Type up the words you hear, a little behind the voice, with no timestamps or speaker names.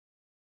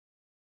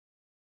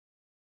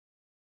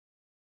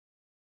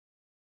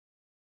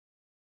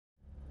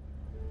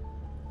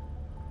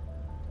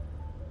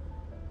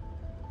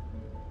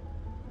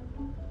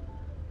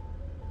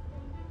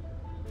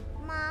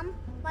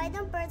Why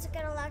don't birds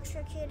get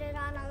electrocuted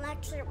on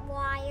electric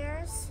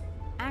wires?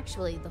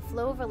 Actually, the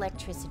flow of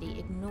electricity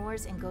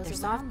ignores and goes around. Their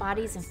soft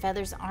bodies and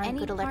feathers aren't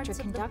good electric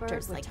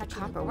conductors like the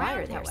copper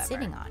wire they're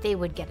sitting on. They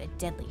would get a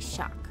deadly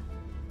shock.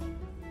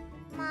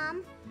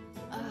 Mom?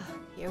 Ugh,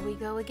 here we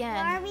go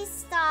again. Why are we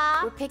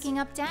stopped? We're picking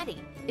up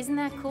Daddy. Isn't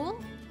that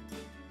cool?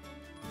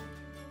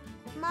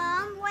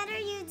 Mom, what are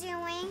you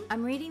doing?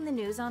 I'm reading the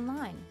news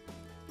online.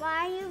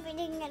 Why are you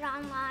reading it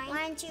online?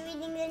 Why aren't you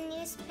reading the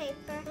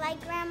newspaper like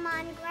Grandma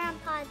and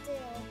Grandpa do?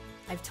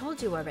 I've told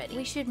you already.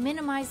 We should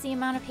minimize the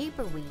amount of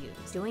paper we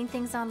use. Doing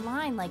things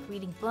online like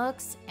reading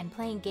books and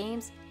playing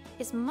games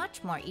is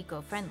much more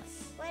eco-friendly.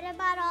 What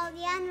about all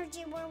the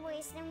energy we're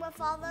wasting with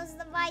all those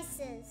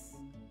devices?